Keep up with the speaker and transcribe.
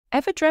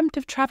Ever dreamt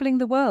of traveling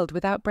the world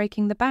without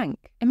breaking the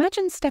bank?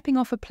 Imagine stepping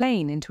off a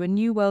plane into a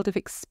new world of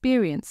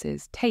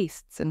experiences,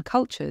 tastes, and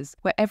cultures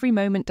where every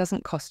moment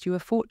doesn't cost you a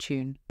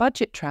fortune.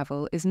 Budget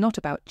travel is not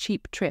about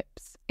cheap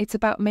trips. It's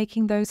about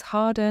making those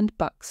hard-earned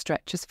bucks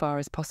stretch as far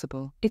as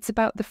possible. It's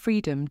about the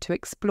freedom to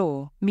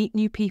explore, meet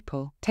new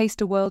people,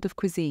 taste a world of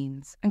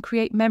cuisines, and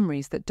create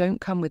memories that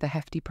don't come with a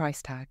hefty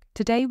price tag.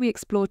 Today we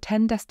explore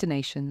 10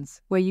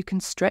 destinations where you can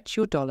stretch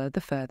your dollar the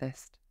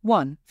furthest.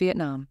 1.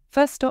 Vietnam.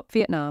 First stop,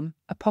 Vietnam,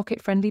 a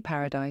pocket-friendly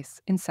paradise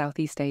in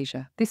Southeast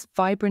Asia. This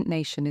vibrant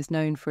nation is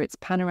known for its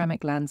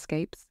panoramic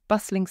landscapes,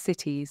 bustling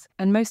cities,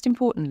 and most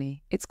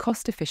importantly, its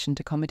cost-efficient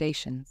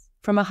accommodations.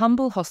 From a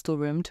humble hostel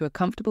room to a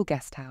comfortable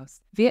guest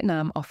house,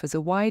 Vietnam offers a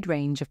wide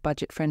range of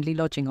budget-friendly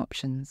lodging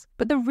options.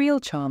 But the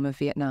real charm of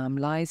Vietnam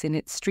lies in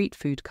its street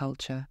food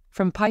culture.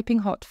 From piping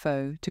hot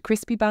pho to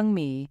crispy banh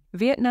mi,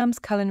 Vietnam's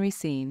culinary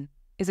scene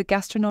is a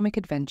gastronomic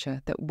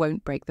adventure that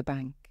won't break the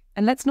bank.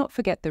 And let's not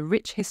forget the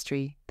rich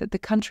history that the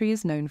country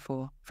is known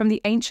for. From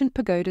the ancient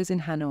pagodas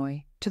in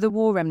Hanoi to the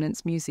War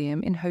Remnants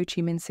Museum in Ho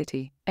Chi Minh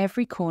City,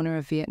 every corner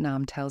of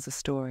Vietnam tells a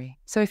story.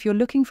 So if you're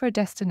looking for a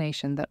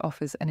destination that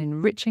offers an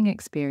enriching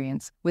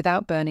experience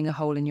without burning a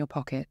hole in your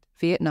pocket,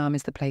 Vietnam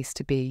is the place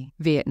to be.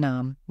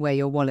 Vietnam, where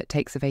your wallet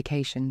takes a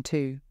vacation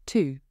too.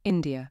 2.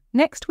 India.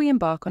 Next, we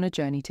embark on a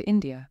journey to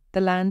India,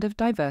 the land of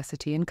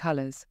diversity and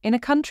colours. In a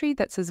country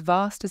that's as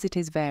vast as it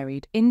is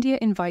varied, India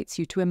invites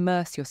you to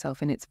immerse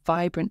yourself in its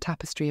vibrant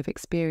tapestry of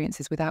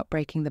experiences without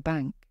breaking the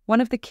bank. One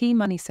of the key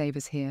money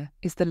savers here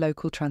is the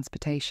local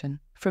transportation.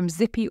 From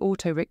zippy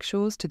auto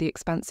rickshaws to the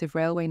expansive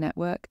railway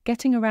network,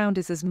 getting around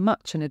is as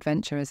much an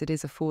adventure as it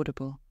is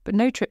affordable. But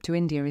no trip to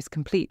India is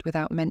complete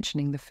without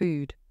mentioning the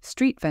food.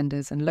 Street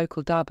vendors and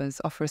local dhabas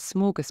offer a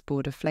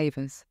smorgasbord of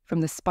flavours,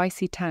 from the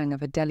spicy tang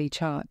of a Delhi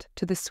chaat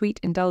to the sweet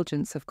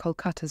indulgence of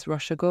Kolkata's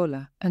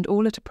Rasgulla, and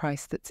all at a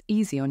price that's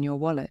easy on your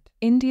wallet.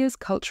 India's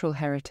cultural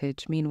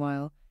heritage,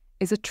 meanwhile,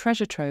 is a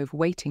treasure trove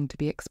waiting to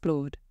be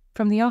explored.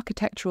 From the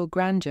architectural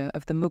grandeur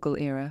of the Mughal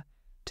era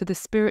to the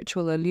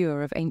spiritual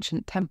allure of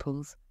ancient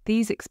temples,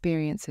 these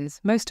experiences,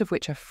 most of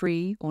which are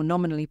free or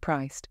nominally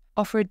priced,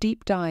 offer a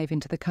deep dive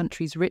into the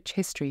country's rich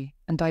history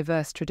and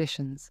diverse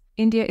traditions.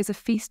 India is a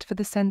feast for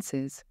the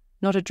senses,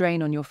 not a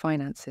drain on your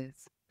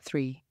finances.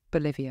 3.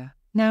 Bolivia.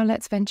 Now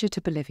let's venture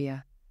to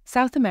Bolivia,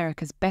 South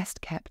America's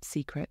best-kept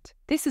secret.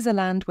 This is a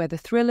land where the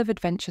thrill of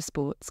adventure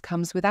sports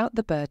comes without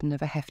the burden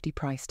of a hefty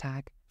price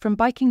tag. From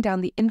biking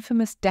down the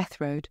infamous Death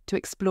Road to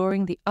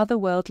exploring the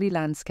otherworldly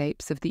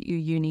landscapes of the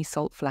Uyuni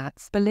Salt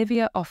Flats,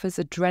 Bolivia offers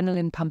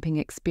adrenaline-pumping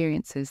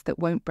experiences that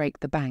won't break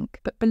the bank.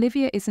 But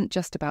Bolivia isn't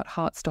just about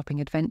heart-stopping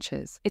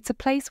adventures. It's a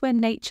place where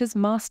nature's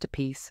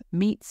masterpiece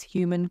meets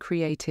human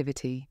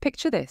creativity.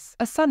 Picture this: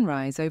 a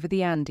sunrise over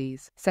the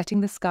Andes,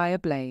 setting the sky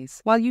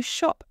ablaze, while you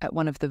shop at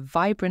one of the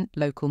vibrant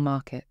local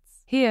markets.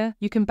 Here,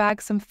 you can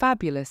bag some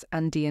fabulous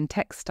Andean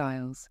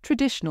textiles,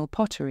 traditional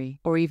pottery,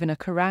 or even a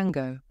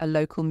charango, a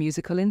local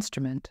musical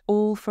instrument,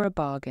 all for a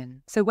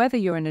bargain. So whether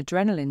you're an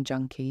adrenaline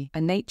junkie,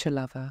 a nature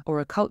lover, or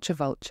a culture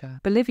vulture,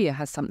 Bolivia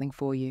has something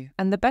for you.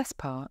 And the best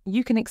part,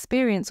 you can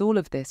experience all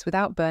of this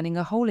without burning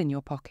a hole in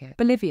your pocket.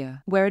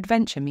 Bolivia, where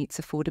adventure meets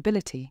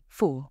affordability.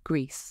 4.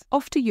 Greece.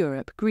 Off to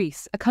Europe,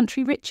 Greece, a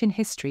country rich in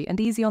history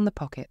and easy on the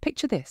pocket.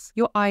 Picture this: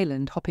 your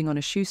island hopping on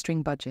a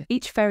shoestring budget.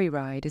 Each ferry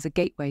ride is a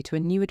gateway to a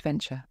new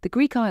adventure.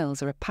 The Greek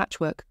Isles are a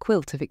patchwork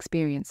quilt of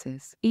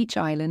experiences, each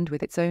island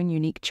with its own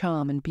unique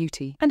charm and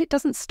beauty. And it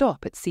doesn't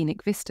stop at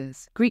scenic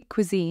vistas. Greek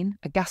cuisine,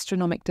 a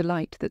gastronomic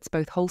delight that's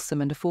both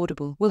wholesome and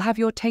affordable, will have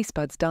your taste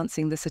buds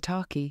dancing the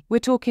sataki. We're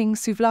talking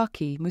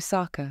souvlaki,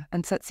 moussaka,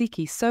 and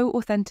tzatziki, so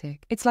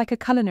authentic. It's like a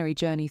culinary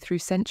journey through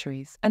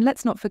centuries. And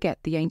let's not forget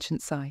the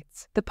ancient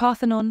sites. The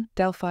Parthenon,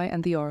 Delphi,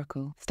 and the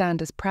Oracle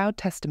stand as proud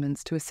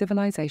testaments to a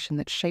civilization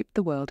that shaped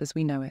the world as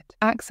we know it.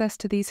 Access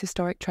to these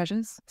historic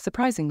treasures?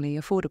 Surprisingly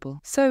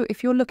affordable. So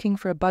if you're looking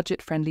for a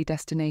budget-friendly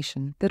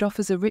destination that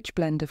offers a rich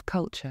blend of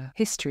culture,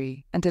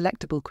 history, and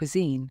delectable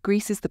cuisine,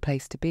 Greece is the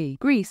place to be.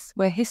 Greece,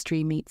 where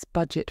history meets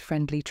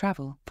budget-friendly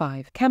travel.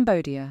 5.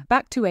 Cambodia.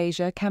 Back to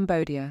Asia,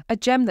 Cambodia, a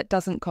gem that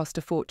doesn't cost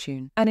a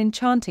fortune. An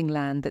enchanting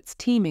land that's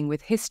teeming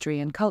with history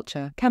and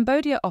culture,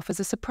 Cambodia offers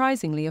a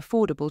surprisingly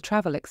affordable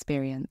travel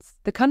experience.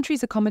 The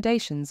country's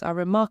accommodations are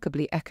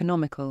remarkably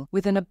economical,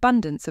 with an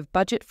abundance of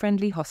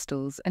budget-friendly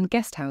hostels and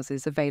guest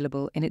houses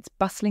available in its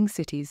bustling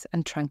cities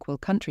and tranquil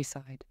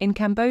countryside. In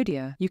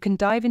Cambodia, you can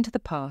dive into the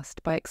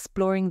past by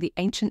exploring the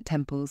ancient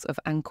temples of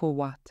Angkor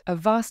Wat, a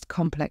vast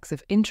complex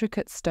of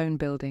intricate stone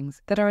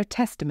buildings that are a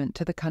testament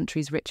to the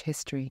country's rich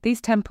history.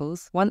 These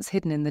temples, once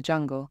hidden in the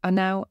jungle, are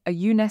now a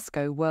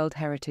UNESCO World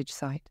Heritage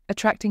Site,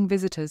 attracting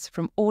visitors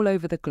from all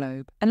over the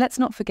globe. And let's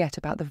not forget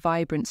about the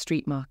vibrant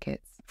street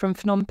markets. From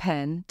Phnom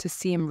Penh to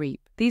Siem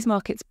Reap, these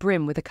markets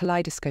brim with a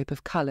kaleidoscope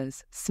of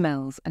colours,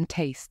 smells, and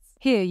tastes.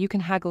 Here you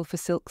can haggle for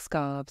silk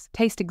scarves,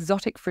 taste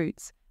exotic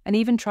fruits, and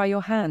even try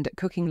your hand at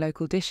cooking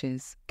local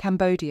dishes.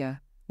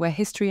 Cambodia, where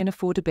history and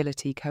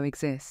affordability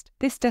coexist.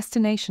 This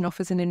destination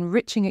offers an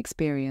enriching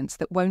experience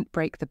that won't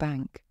break the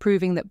bank,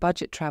 proving that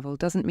budget travel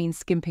doesn't mean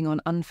skimping on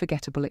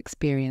unforgettable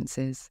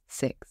experiences.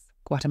 6.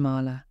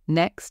 Guatemala.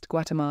 Next,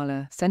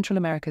 Guatemala, Central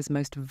America's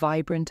most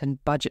vibrant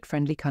and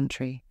budget-friendly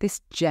country.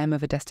 This gem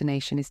of a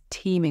destination is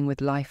teeming with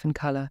life and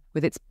color,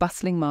 with its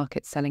bustling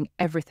market selling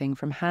everything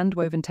from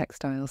hand-woven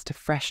textiles to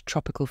fresh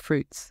tropical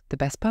fruits. The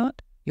best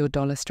part? Your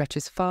dollar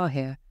stretches far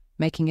here,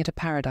 making it a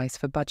paradise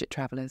for budget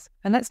travelers.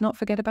 And let's not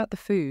forget about the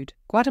food.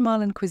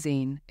 Guatemalan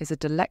cuisine is a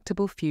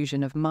delectable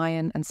fusion of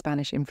Mayan and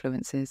Spanish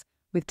influences,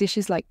 with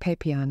dishes like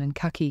pepián and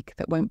cacique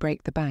that won't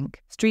break the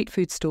bank. Street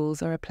food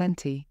stalls are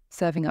aplenty,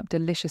 serving up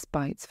delicious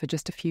bites for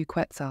just a few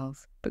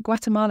quetzals. But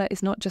Guatemala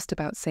is not just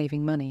about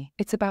saving money.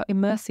 It's about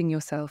immersing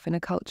yourself in a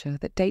culture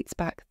that dates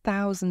back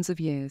thousands of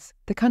years.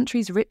 The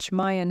country's rich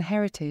Mayan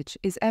heritage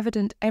is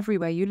evident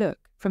everywhere you look,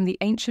 from the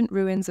ancient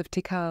ruins of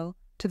Tikal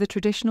to the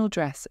traditional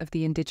dress of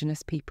the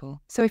indigenous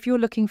people. So if you're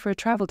looking for a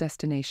travel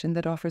destination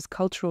that offers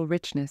cultural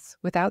richness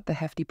without the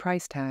hefty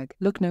price tag,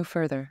 look no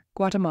further.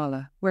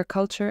 Guatemala, where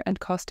culture and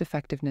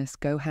cost-effectiveness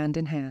go hand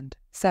in hand.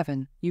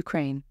 7.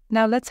 Ukraine.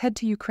 Now let's head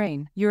to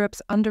Ukraine,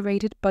 Europe's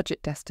underrated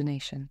budget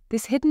destination.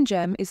 This hidden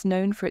gem is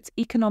known for its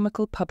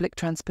economical public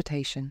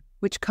transportation,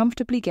 which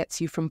comfortably gets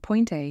you from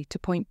point A to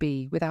point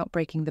B without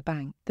breaking the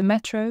bank. The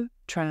metro,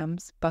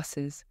 trams,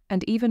 buses,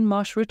 and even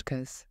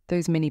marshrutkas,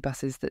 those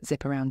minibuses that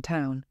zip around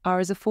town, are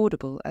as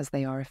affordable as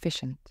they are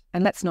efficient.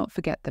 And let's not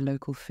forget the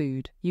local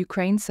food.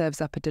 Ukraine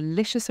serves up a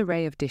delicious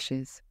array of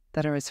dishes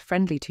that are as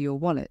friendly to your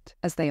wallet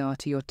as they are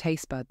to your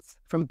taste buds.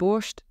 From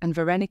borscht and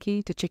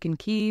vareniki to chicken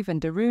Kyiv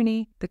and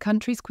daruni, the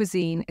country's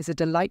cuisine is a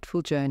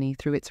delightful journey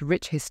through its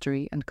rich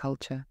history and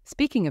culture.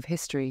 Speaking of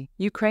history,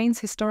 Ukraine's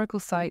historical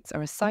sites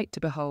are a sight to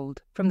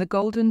behold. From the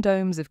golden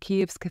domes of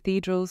Kyiv's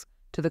cathedrals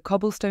to the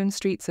cobblestone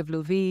streets of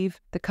Lviv,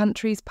 the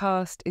country's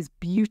past is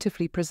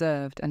beautifully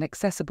preserved and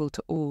accessible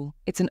to all.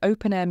 It's an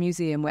open-air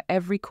museum where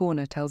every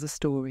corner tells a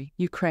story.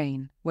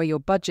 Ukraine, where your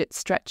budget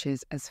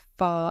stretches as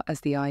far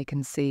as the eye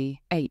can see.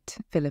 8.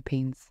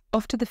 Philippines.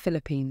 Off to the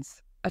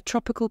Philippines, a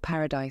tropical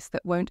paradise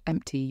that won't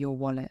empty your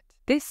wallet.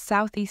 This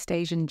Southeast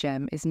Asian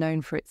gem is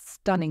known for its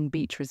stunning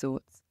beach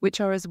resorts,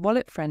 which are as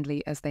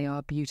wallet-friendly as they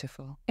are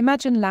beautiful.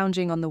 Imagine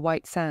lounging on the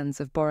white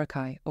sands of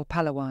Boracay or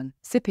Palawan,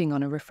 sipping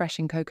on a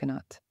refreshing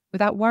coconut,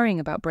 without worrying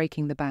about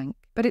breaking the bank.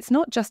 But it's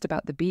not just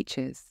about the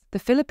beaches. The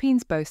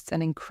Philippines boasts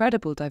an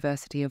incredible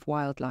diversity of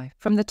wildlife.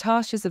 From the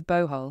tarshes of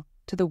Bohol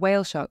to the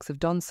whale sharks of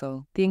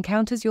Donsol, the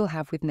encounters you'll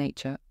have with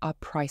nature are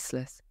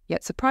priceless,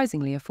 yet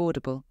surprisingly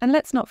affordable. And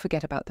let's not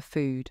forget about the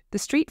food. The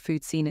street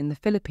food scene in the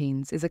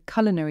Philippines is a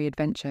culinary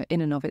adventure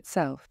in and of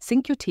itself.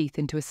 Sink your teeth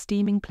into a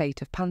steaming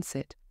plate of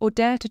pancit, or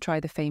dare to try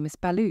the famous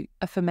balut,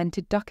 a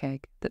fermented duck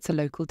egg that's a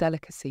local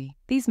delicacy.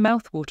 These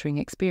mouth-watering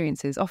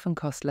experiences often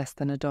cost less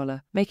than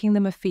 $1, making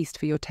them a feast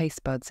for your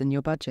taste buds and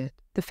your budget.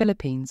 The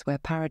Philippines, where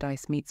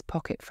paradise meets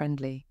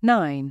pocket-friendly.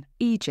 9.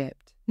 Egypt.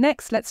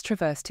 Next, let's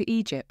traverse to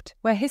Egypt,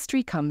 where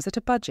history comes at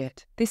a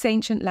budget. This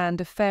ancient land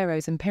of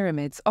pharaohs and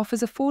pyramids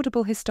offers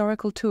affordable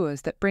historical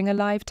tours that bring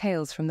alive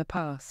tales from the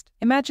past.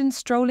 Imagine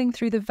strolling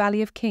through the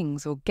Valley of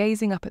Kings or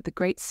gazing up at the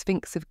Great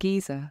Sphinx of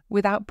Giza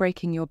without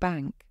breaking your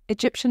bank.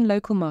 Egyptian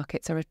local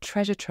markets are a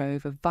treasure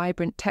trove of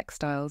vibrant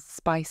textiles,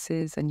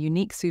 spices, and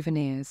unique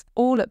souvenirs,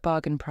 all at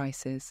bargain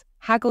prices.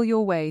 Haggle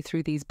your way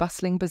through these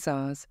bustling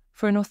bazaars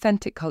for an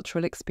authentic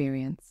cultural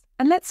experience.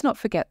 And let's not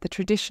forget the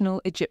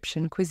traditional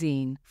Egyptian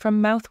cuisine.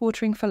 From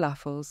mouth-watering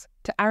falafels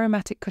to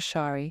aromatic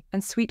koshari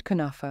and sweet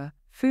kunafa,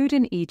 food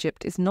in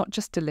Egypt is not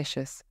just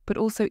delicious, but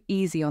also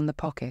easy on the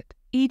pocket.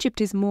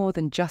 Egypt is more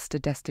than just a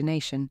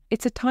destination.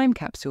 It's a time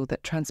capsule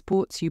that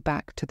transports you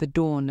back to the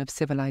dawn of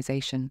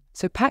civilization.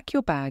 So pack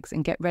your bags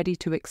and get ready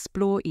to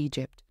explore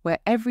Egypt, where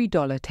every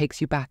dollar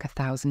takes you back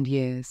 1,000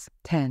 years.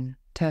 10.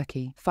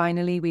 Turkey.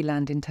 Finally, we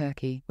land in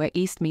Turkey, where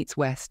East meets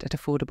West at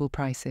affordable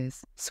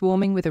prices.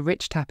 Swarming with a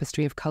rich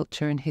tapestry of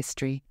culture and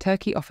history,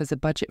 Turkey offers a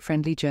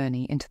budget-friendly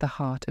journey into the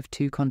heart of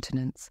 2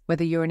 continents.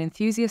 Whether you're an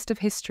enthusiast of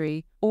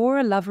history or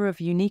a lover of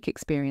unique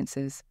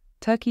experiences,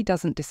 Turkey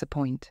doesn't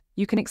disappoint.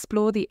 You can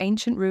explore the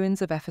ancient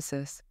ruins of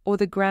Ephesus or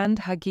the grand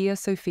Hagia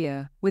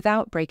Sophia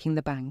without breaking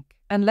the bank.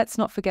 And let's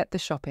not forget the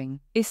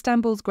shopping.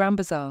 Istanbul's Grand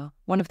Bazaar,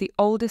 one of the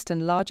oldest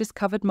and largest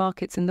covered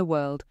markets in the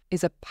world,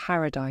 is a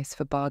paradise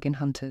for bargain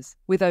hunters.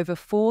 With over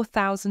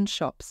 4,000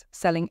 shops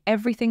selling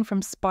everything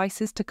from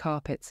spices to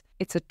carpets,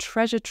 it's a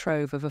treasure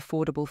trove of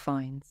affordable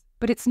finds.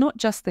 But it's not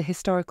just the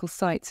historical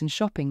sites and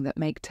shopping that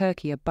make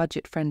Turkey a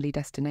budget-friendly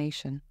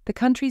destination. The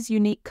country's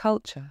unique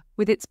culture,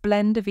 with its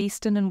blend of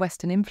Eastern and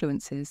Western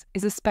influences,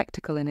 is a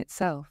spectacle in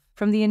itself.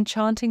 From the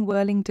enchanting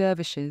whirling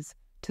dervishes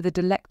to the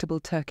delectable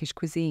Turkish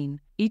cuisine,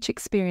 each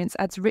experience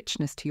adds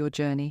richness to your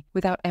journey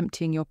without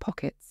emptying your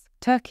pockets.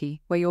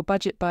 Turkey, where your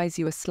budget buys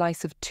you a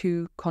slice of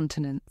 2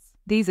 continents.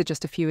 These are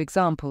just a few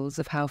examples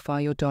of how far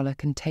your dollar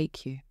can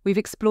take you. We've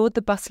explored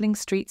the bustling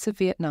streets of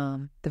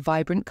Vietnam, the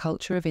vibrant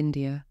culture of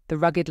India, the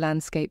rugged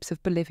landscapes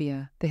of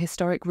Bolivia, the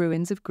historic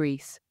ruins of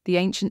Greece, the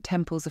ancient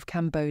temples of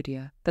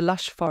Cambodia, the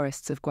lush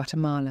forests of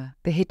Guatemala,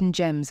 the hidden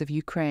gems of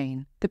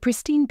Ukraine, the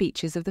pristine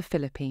beaches of the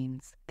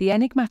Philippines, the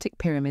enigmatic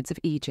pyramids of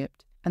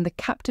Egypt, and the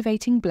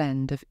captivating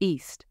blend of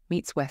East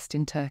meets West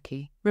in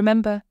Turkey.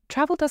 Remember,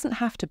 travel doesn't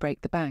have to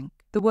break the bank.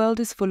 The world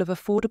is full of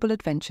affordable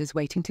adventures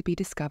waiting to be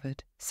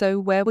discovered. So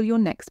where will your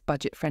next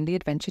budget-friendly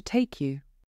adventure take you?